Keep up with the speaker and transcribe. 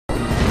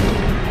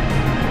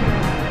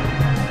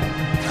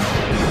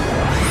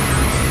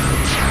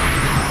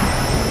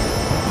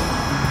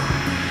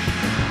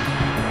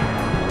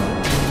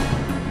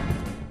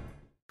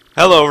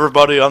Hello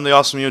everybody, I'm the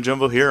Awesome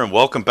Jumbo here, and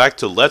welcome back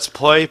to Let's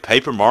Play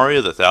Paper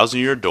Mario The Thousand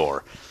Year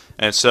Door.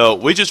 And so,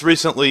 we just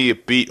recently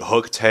beat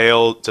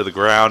Hooktail to the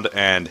ground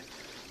and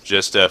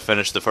just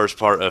finished the first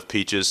part of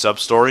Peach's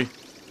sub-story.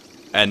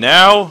 And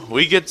now,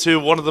 we get to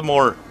one of the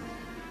more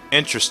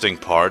interesting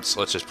parts,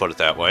 let's just put it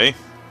that way.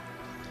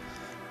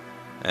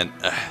 And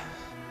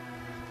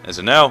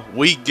so now,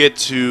 we get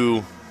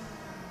to...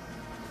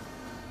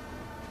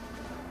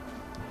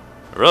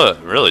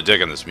 Really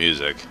digging this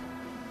music,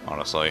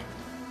 honestly.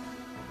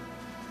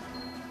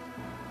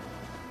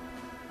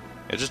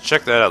 Yeah, just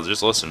check that out.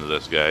 Just listen to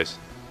this, guys.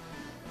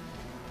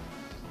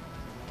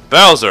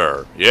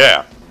 Bowser!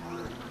 Yeah.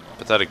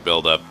 Pathetic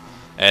build-up.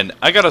 And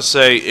I gotta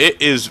say,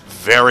 it is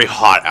very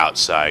hot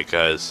outside,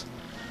 because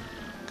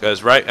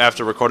right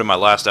after recording my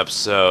last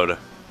episode...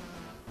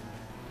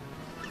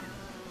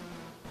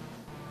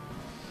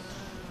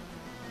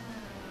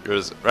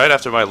 Because right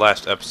after my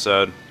last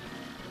episode...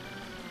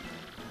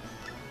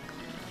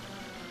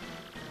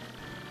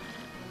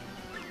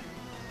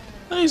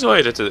 He's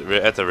right at the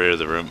rear of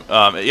the room.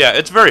 Yeah,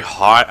 it's very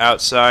hot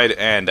outside,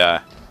 and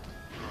yeah,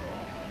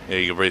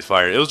 you can breathe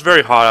fire. It was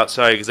very hot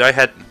outside because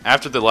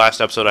after the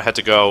last episode, I had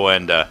to go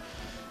and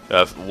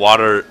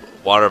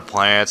water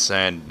plants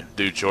and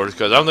do chores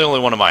because I'm the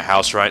only one in my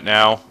house right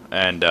now,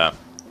 and I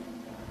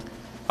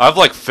have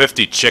like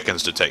 50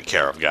 chickens to take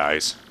care of,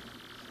 guys.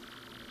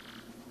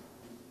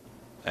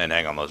 And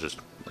hang on, let's just.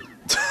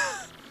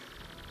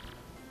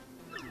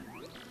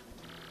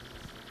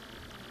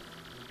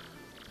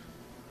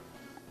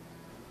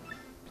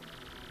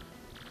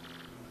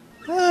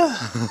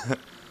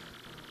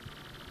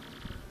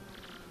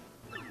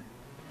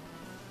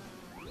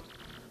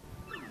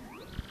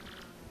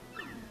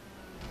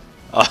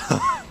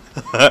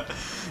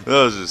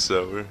 That was just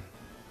so weird.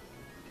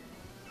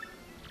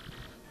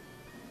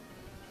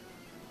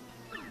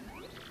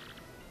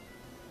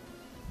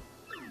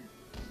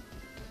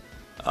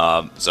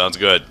 Sounds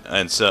good.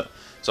 And so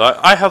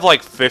I have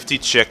like 50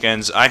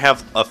 chickens. I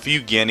have a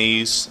few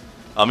guineas.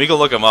 You can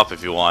look them up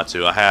if you want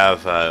to. I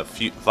have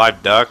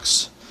 5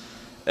 ducks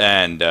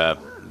and a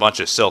bunch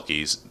of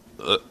silkies,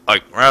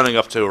 like rounding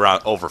up to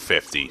around over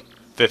 50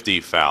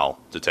 fowl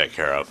to take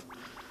care of.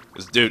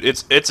 'Cause, dude,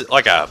 it's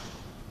like a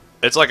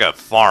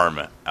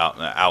farm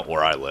out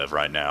where I live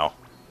right now.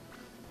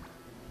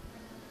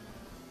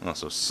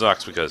 Also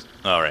sucks because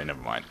alright,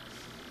 never mind.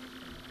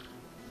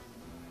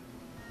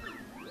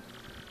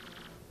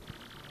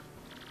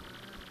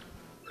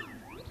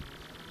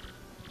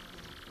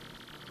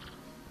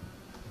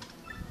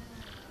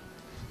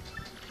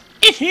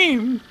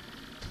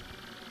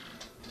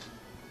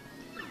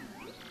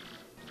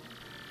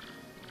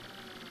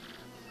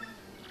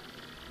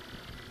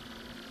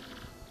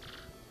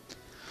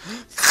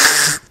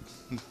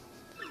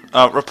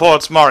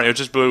 Reports Mario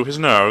just blew his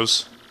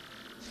nose.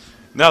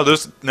 Now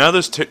this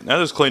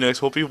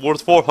Kleenex will be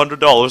worth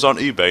 $400 on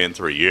eBay in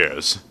 3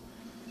 years.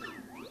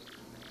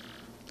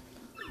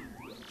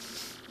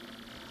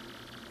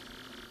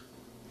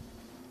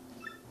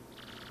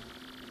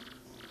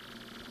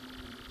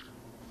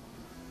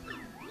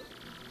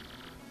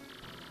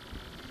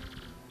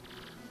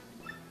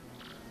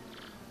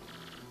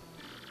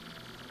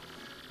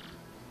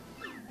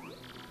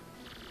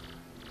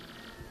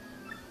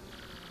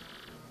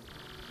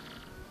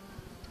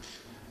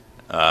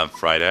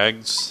 Fried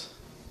eggs.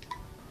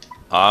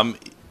 I'm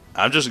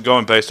just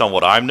going based on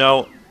what I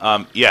know.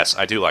 Yes,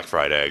 I do like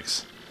fried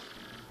eggs.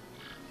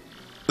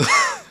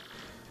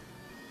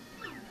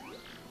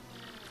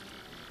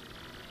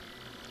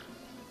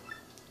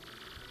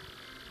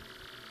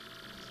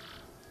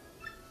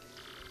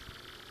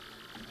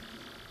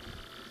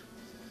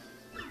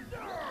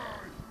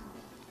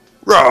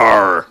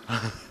 Roar!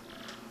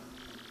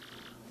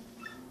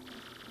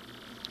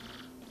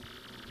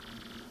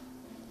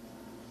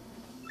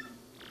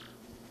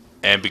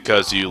 And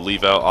because you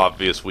leave out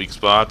obvious weak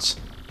spots.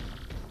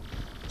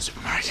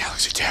 Super Mario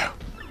Galaxy 2.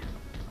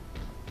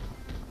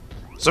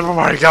 Super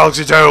Mario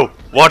Galaxy 2!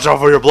 Watch out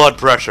for your blood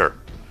pressure!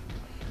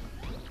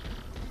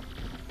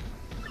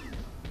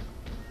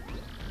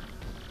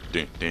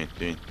 Ding, ding,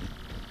 ding.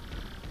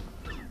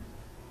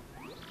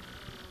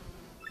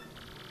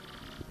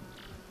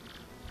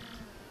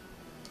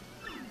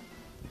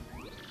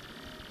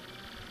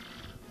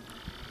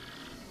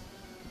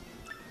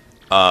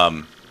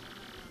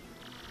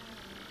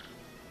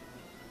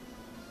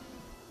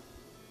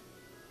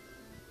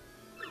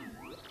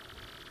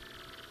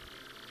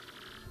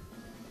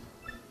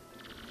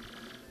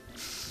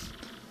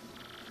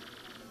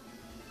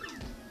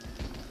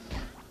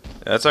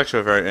 That's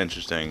actually very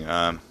interesting.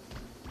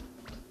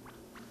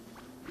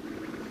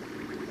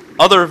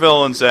 Other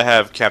villains that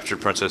have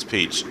captured Princess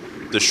Peach.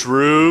 The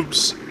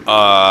Shroobs,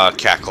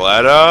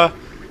 Cackletta,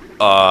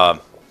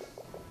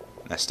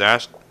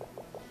 Nastash,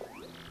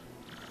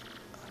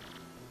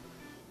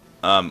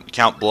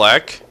 Count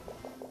Black,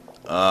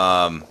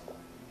 I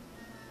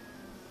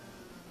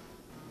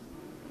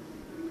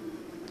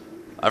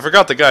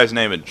forgot the guy's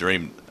name in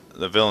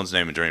the villain's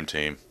name in Dream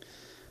Team.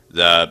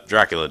 The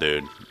Dracula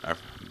dude.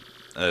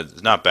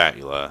 It's not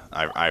Batula.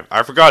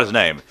 I forgot his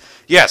name.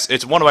 Yes,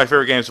 it's one of my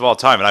favorite games of all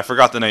time, and I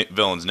forgot the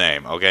villain's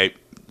name. Okay,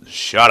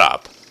 shut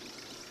up.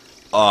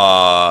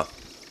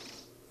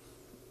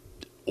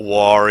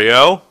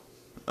 Wario.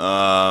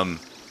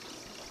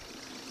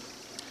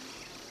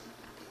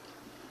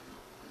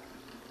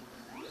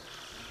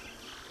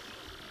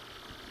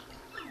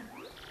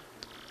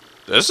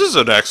 This is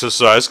an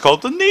exercise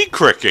called the knee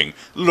cricking,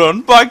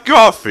 learned by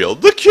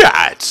Garfield the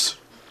cat.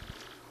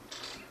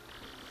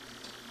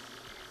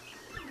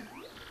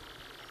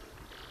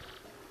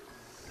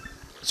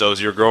 So is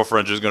your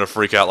girlfriend just gonna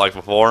freak out like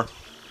before?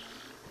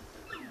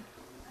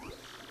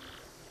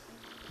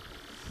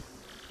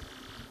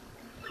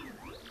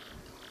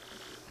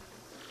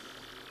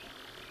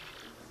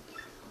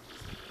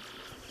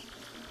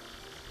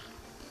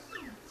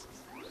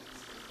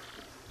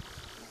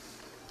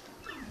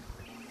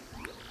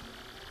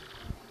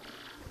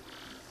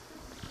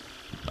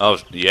 Oh,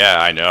 yeah,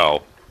 I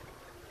know.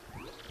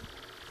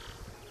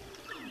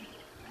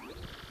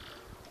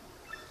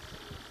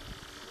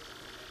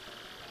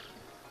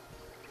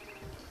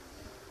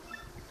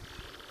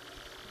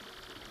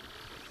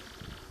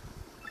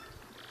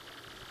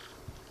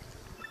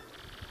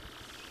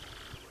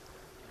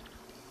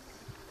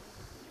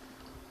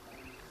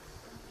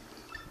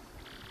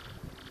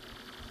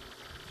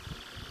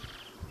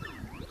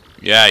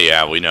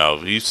 Yeah, we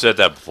know. You said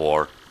that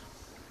before.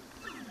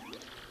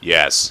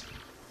 Yes.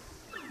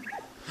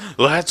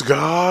 Let's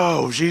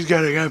go! She's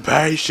getting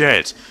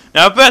impatient!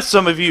 Now, I bet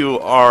some of you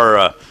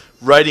are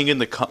writing in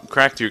the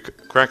cracked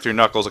your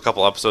knuckles a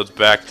couple episodes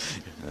back.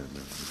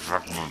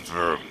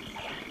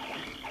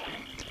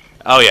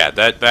 Oh yeah,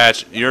 that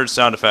badge. Your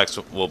sound effects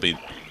will be,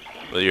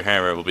 well, your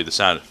hammer will be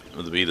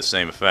the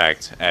same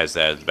effect as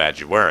that badge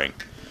you're wearing.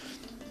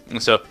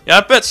 And so, yeah,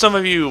 I bet some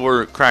of you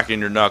were cracking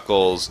your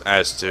knuckles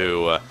as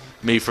to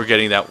me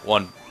forgetting that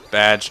one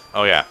badge.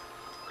 Oh yeah.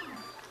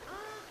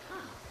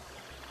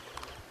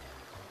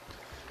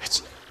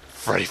 It's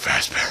Freddy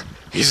Fazbear.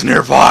 He's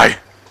nearby.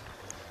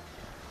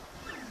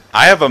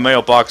 I have a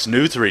Mailbox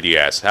new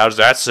 3DS. How does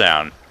that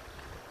sound?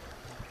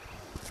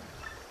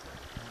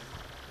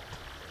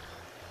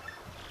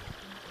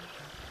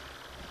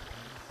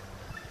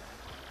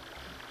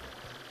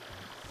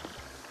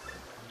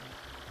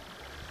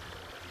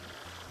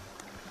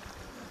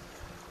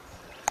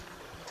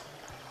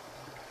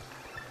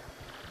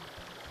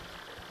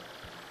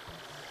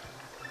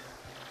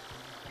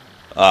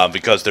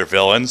 Because they're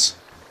villains.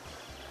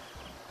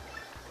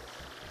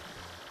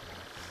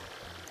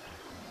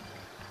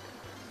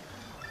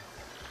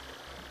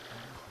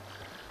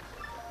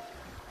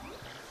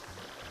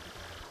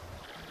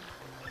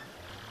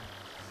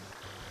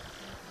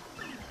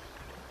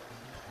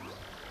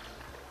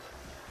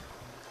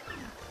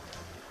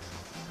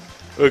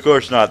 Of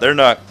course not. They're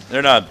not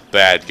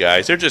bad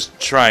guys. They're just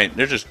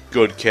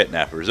good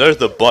kidnappers. They're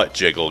the butt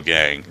jiggle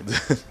gang.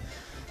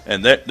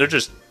 And they're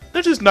just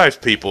nice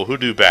people who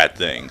do bad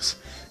things.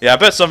 Yeah, I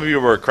bet some of you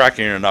were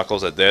cracking your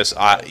knuckles at this.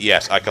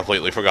 Yes, I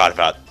completely forgot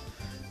about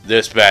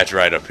this badge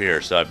right up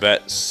here. So I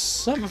bet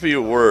some of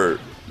you were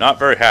not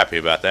very happy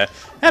about that.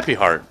 Happy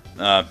Heart.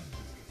 Crap,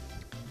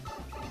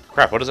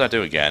 what does that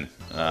do again?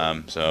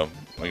 So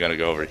we gotta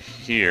go over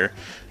here.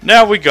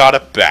 Now we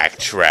gotta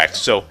backtrack.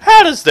 So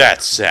how does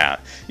that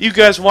sound? You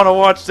guys want to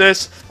watch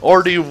this,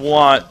 or do you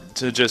want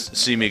to just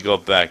see me go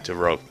back to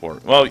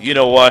Rogueport? Well, you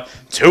know what?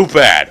 Too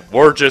bad.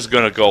 We're just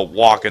gonna go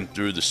walking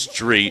through the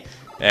street,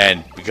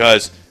 and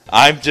because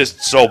I'm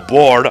just so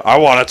bored, I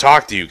want to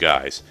talk to you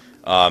guys.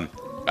 I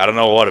don't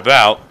know what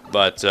about,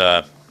 but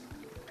oh,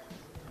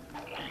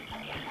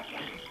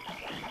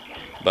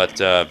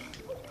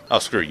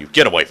 screw you.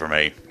 Get away from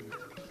me.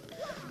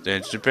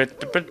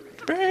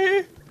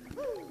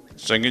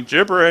 Singing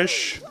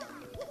gibberish.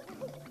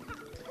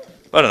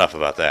 But enough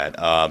about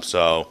that.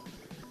 So,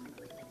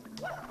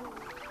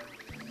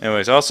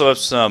 anyways, I also have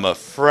some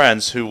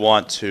friends who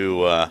want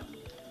to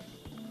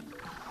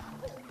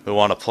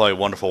play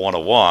Wonderful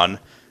 101,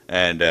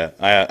 and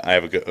I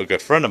have a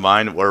good friend of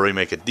mine where we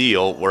make a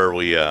deal where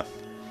we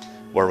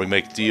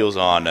make deals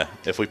on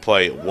if we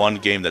play one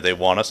game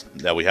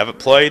that we haven't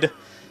played,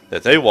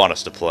 that they want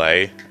us to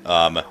play,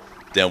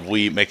 then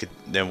we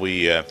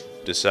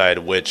decide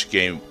which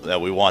game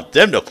that we want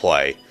them to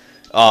play.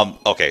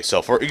 Okay,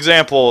 so for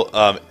example,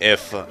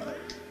 if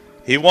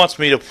he wants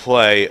me to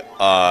play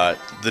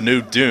the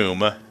new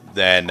Doom,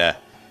 then I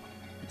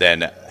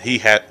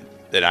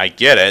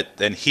get it.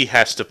 Then he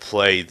has to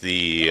play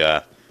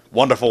the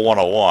Wonderful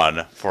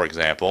 101, for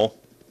example.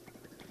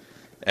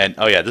 And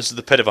oh yeah, this is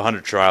the Pit of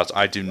 100 Trials.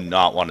 I do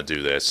not want to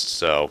do this,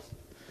 so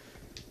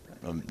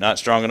I'm not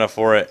strong enough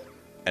for it,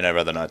 and I'd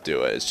rather not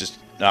do it. It's just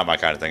not my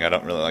kind of thing. I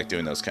don't really like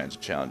doing those kinds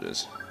of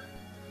challenges.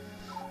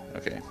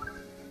 Okay.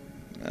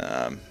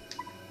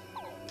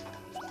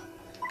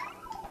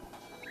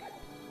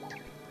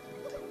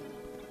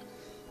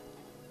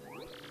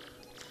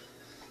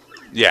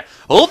 Yeah.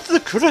 Hold the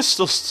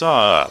crystal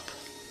stop.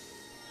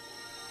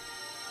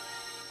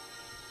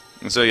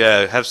 And so yeah,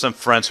 I have some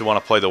friends who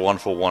want to play the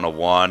Wonderful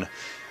 101,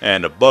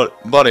 and a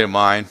buddy of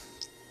mine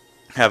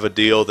have a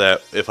deal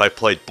that if I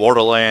played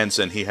Borderlands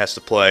and he has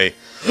to play,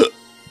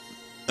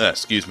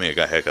 excuse me, I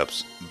got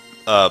hiccups,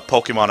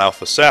 Pokemon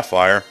Alpha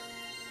Sapphire,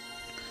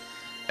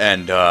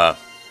 and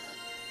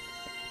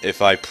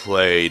if I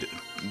played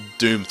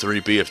Doom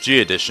 3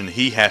 BFG Edition,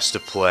 he has to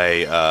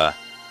play,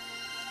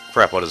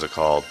 crap, what is it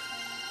called?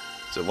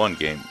 Is it one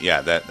game?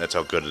 Yeah, that's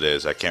how good it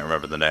is. I can't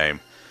remember the name.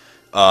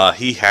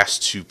 He has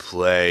to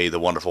play The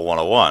Wonderful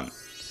 101.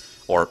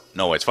 Or,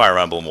 no, it's Fire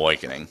Emblem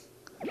Awakening.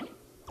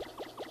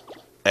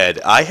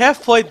 And I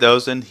have played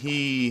those, and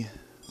he...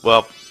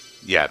 Well,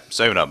 yeah,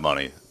 saving up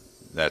money.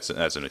 That's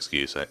an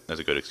excuse. That's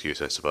a good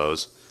excuse, I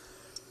suppose.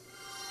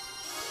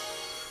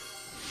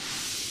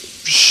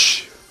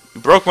 Shh!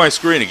 You broke my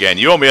screen again.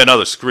 You owe me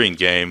another screen,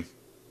 game.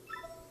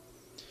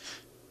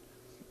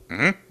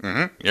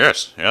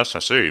 Yes, I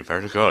see.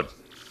 Very good.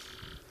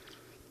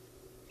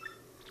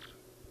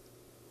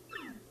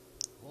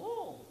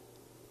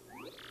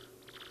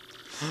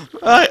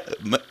 I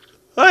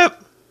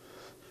have...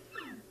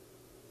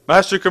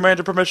 Master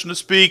Commander, permission to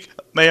speak.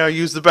 May I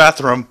use the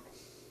bathroom?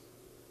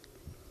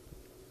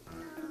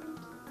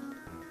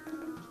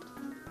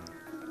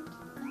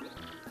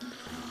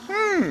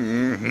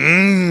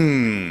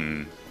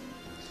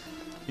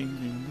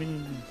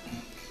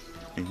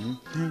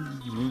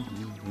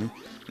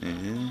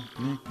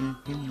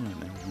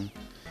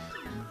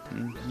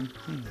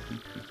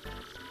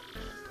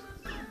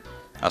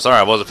 I'm sorry,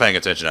 I wasn't paying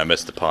attention. I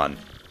missed the pun.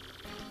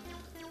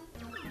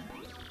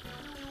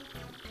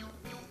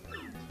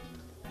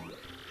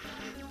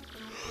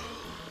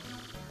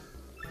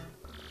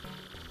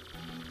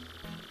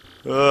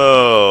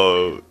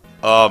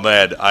 Oh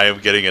man, I am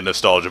getting a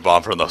nostalgia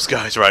bomb from those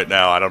guys right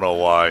now. I don't know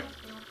why.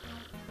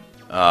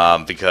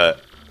 Because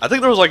I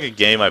think there was like a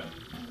game I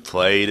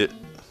played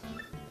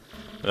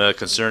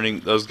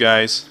concerning those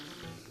guys.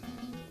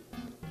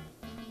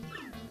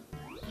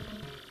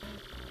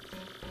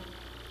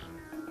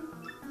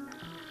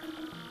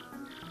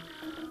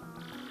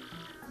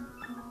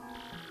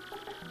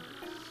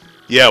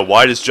 Yeah,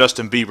 why is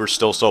Justin Bieber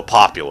still so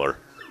popular?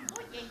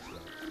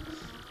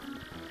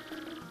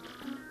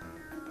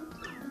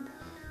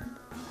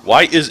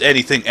 Why is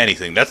anything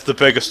anything? That's the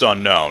biggest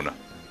unknown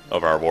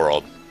of our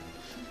world.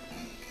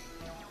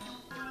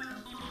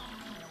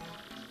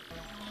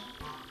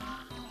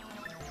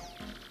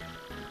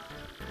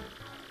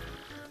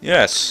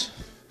 Yes.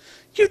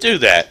 You do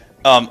that.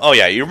 Oh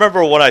yeah, you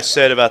remember what I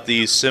said about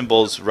these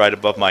symbols right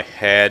above my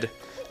head?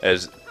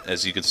 As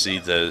you can see,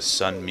 the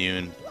sun,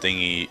 moon,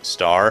 thingy,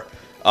 star.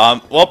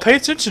 Well, pay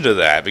attention to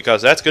that, because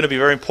that's going to be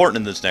very important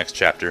in this next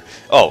chapter.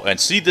 Oh, and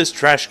see this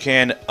trash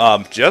can,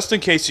 just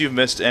in case you've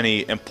missed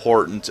any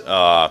important,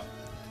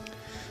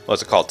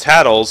 what's it called,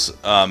 tattles,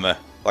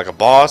 like a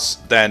boss,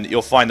 then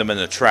you'll find them in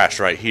the trash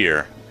right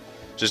here,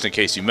 just in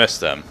case you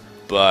missed them.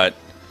 But,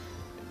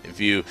 if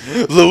you...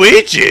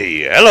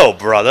 Luigi! Hello,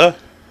 brother!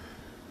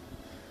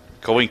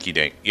 Coinky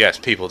dink. Yes,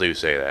 people do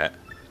say that.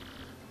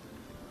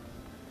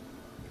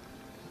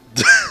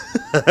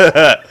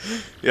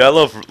 Yeah, I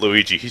love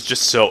Luigi. He's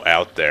just so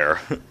out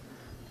there.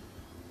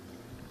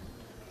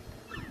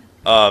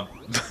 No,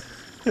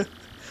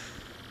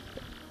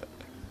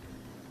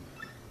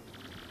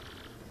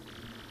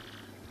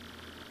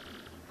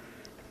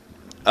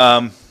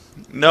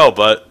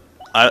 but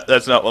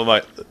that's not what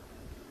my...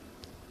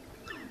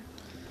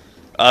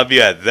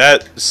 yeah,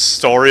 that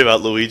story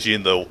about Luigi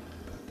and the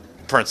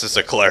Princess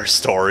Eclair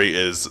story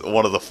is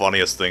one of the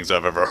funniest things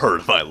I've ever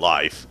heard in my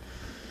life.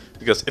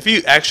 Because if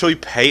you actually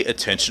pay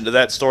attention to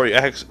that story,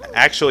 it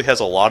actually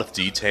has a lot of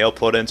detail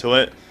put into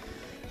it.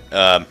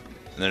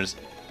 It's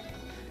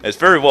a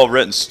very well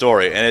written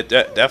story, and it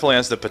definitely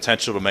has the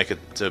potential to make it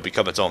to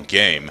become its own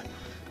game.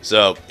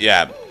 So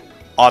yeah,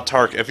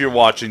 Autark, if you're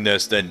watching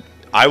this, then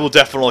I will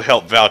definitely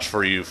help vouch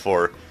for you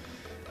for.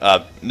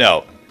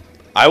 No,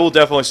 I will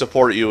definitely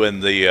support you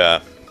in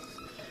the.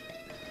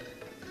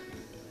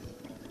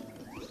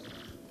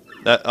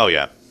 Oh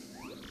yeah.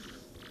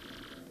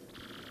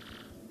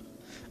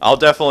 I'll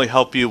definitely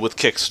help you with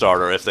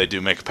Kickstarter if they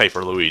do make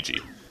Paper Luigi.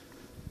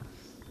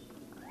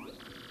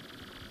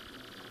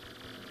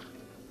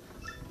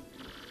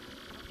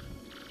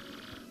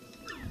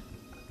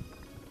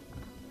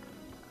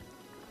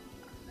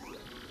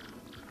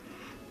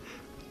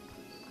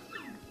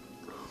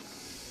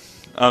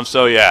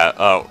 So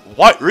yeah,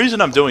 what reason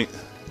I'm doing...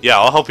 Yeah,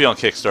 I'll help you on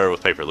Kickstarter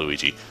with Paper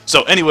Luigi.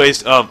 So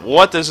anyways,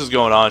 what this is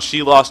going on,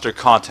 she lost her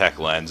contact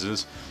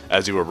lenses,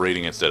 as you were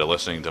reading instead of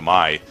listening to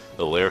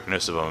the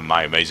lyricness of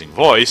my amazing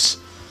voice.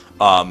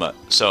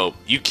 So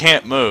you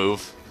can't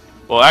move.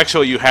 Well,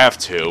 actually you have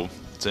to,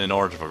 in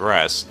order to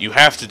progress. You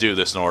have to do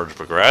this in order to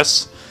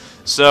progress.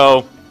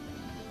 So,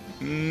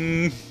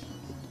 you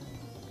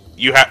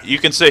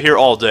can sit here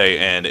all day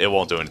and it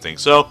won't do anything.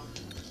 So,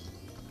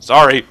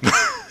 sorry.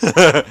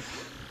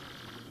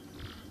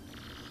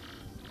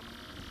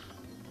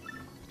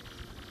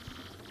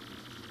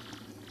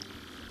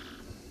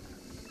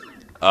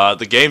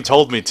 The game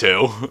told me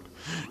to.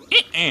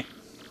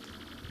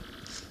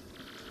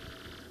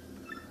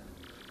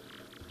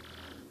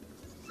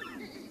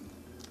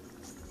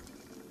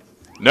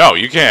 No,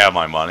 you can't have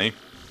my money.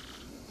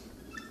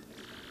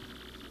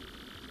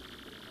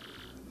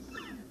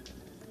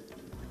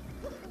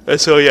 And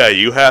so yeah,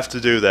 you have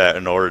to do that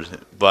in order to,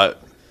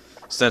 but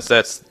since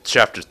that's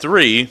chapter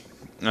 3,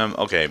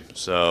 okay,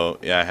 so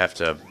yeah, I have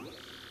to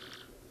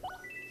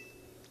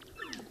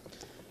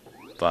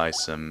buy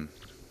some.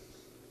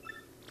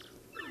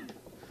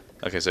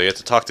 Okay, so you have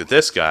to talk to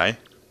this guy.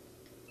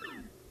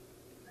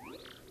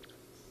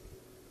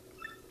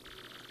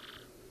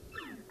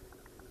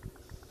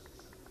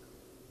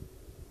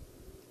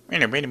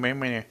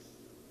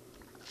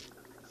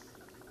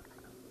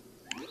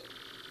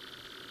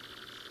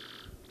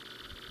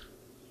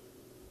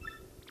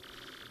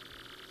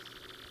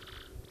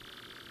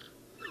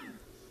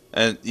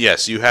 And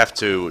yes, you have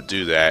to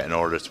do that in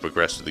order to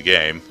progress through the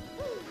game.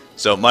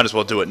 So might as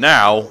well do it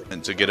now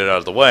and to get it out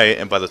of the way,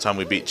 and by the time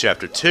we beat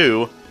chapter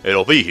 2,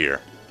 it'll be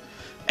here.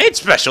 Ain't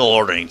special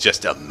ordering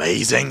just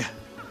amazing?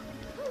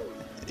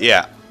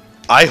 Yeah.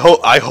 I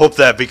hope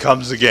that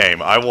becomes the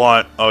game. I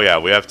want oh yeah,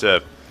 we have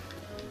to.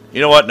 You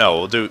know what?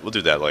 No, we'll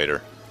do that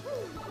later.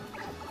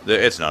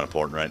 It's not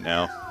important right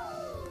now.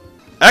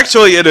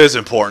 Actually, it is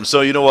important.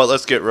 So you know what?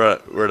 Let's get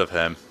rid of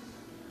him.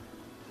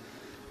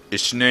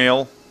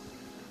 Ishmael.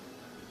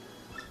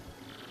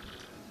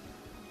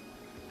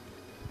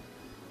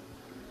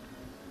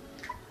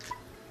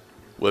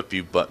 Whip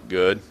you butt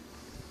good.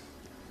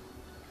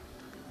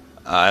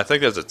 I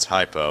think that's a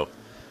typo.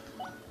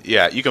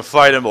 Yeah, you can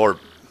fight him or.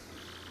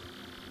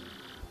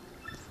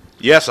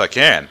 Yes, I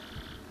can.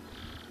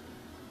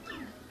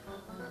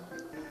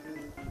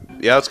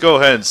 Yeah, let's go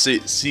ahead and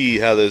see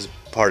how this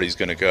party's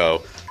gonna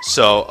go.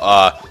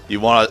 So, you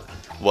wanna?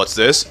 What's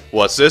this?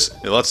 What's this?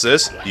 What's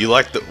this? You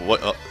like the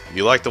what?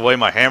 You like the way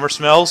my hammer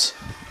smells?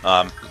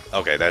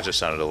 Okay, that just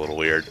sounded a little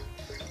weird.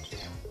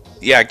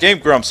 Yeah, Game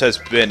Grumps has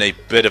been a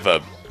bit of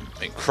a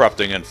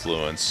corrupting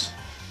influence.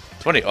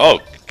 20. Oh,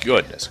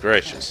 goodness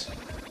gracious.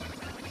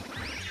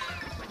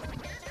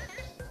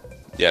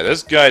 Yeah,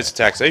 this guy's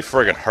attacks, they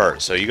friggin'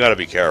 hurt, so you gotta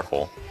be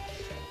careful.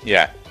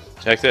 Yeah,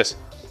 check this.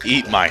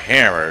 Eat my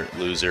hammer,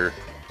 loser.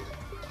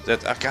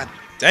 That oh, God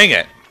dang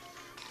it.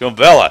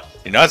 Gombella,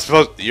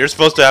 you're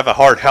supposed to have a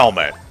hard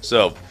helmet.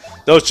 So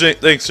those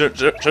things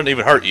shouldn't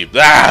even hurt you.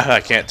 Ah,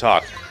 I can't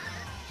talk.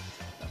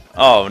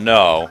 Oh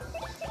no.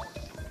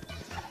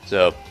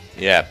 So,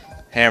 yeah,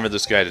 hammer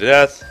this guy to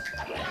death.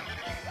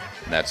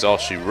 And that's all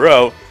she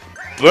wrote.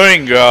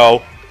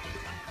 Bingo!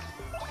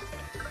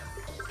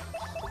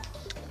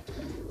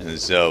 And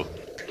so,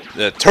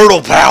 the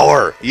turtle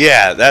power!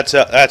 Yeah, that's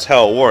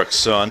how it works,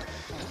 son.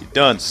 You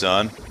done,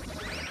 son.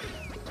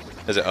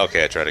 Is it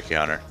okay? I try to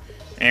counter.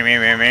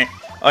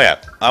 Oh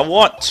yeah, I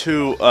want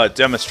to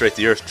demonstrate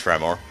the earth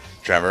tremor.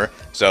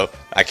 So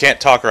I can't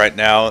talk right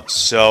now.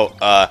 So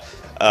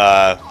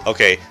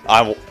okay,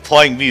 I'm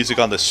playing music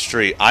on the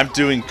street. I'm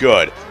doing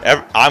good.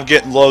 I'm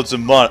getting loads of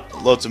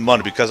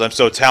money because I'm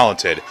so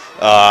talented.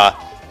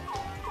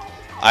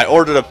 I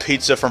ordered a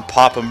pizza from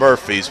Papa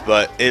Murphy's,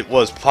 but it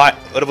was pie.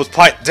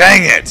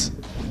 Dang it!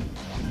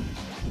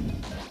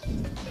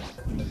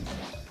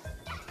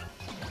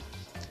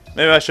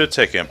 Maybe I should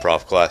take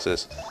improv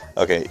classes.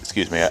 Okay,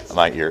 excuse me,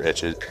 my ear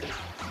itches.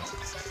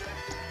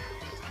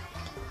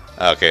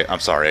 Okay, I'm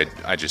sorry,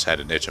 I just had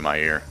an itch in my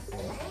ear.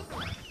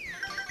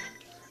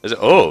 Is it?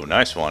 Oh,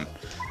 nice one.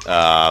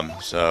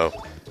 So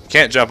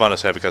can't jump on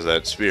his head because of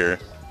that spear.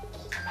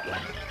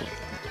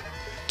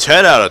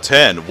 10 out of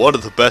 10. One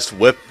of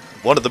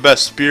the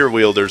best spear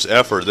wielders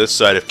ever this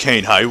side of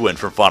Cain Highwind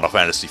from Final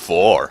Fantasy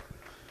IV.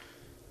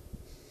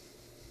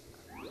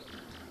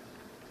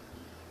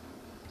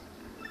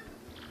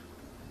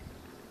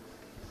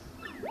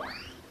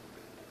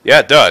 Yeah,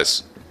 it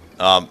does.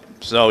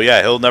 So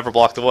yeah, he'll never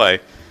block the way.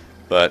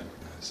 But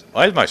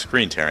why is my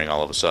screen tearing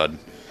all of a sudden?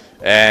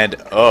 And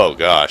oh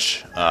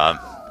gosh,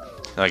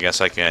 I guess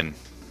I can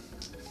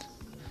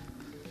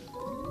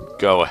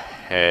go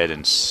ahead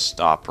and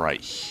stop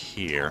right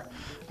here.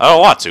 I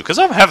don't want to, because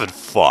I'm having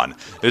fun.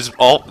 It's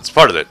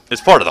part of it.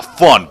 It's part of the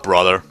fun,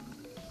 brother.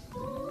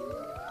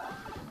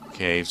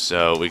 Okay,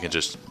 so we can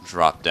just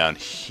drop down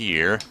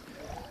here.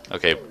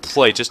 Okay,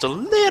 play just a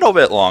little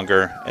bit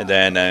longer, and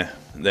then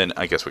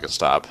I guess we can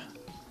stop.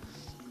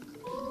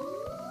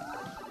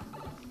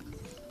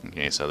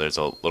 Okay, so there's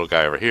a little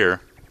guy over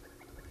here.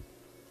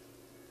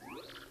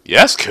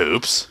 Yes,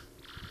 Coops.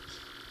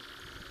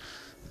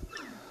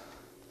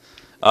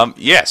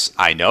 Yes,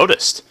 I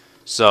noticed.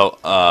 So,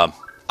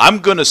 I'm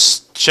gonna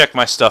check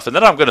my stuff, and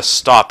then I'm gonna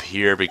stop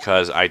here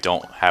because I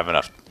don't have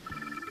enough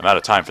amount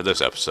of time for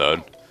this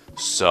episode.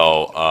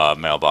 So,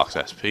 mailbox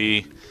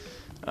SP.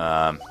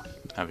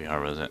 Happy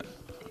Harbor, is it?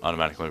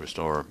 Automatically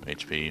restore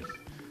HP.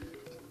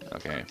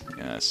 Okay,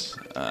 yes,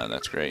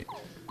 that's great.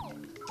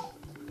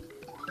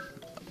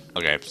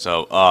 Okay,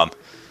 so,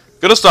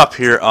 gonna stop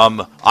here. I'm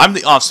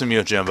the Awesome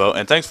Yojimbo,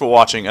 and thanks for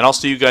watching, and I'll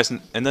see you guys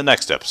in the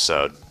next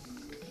episode.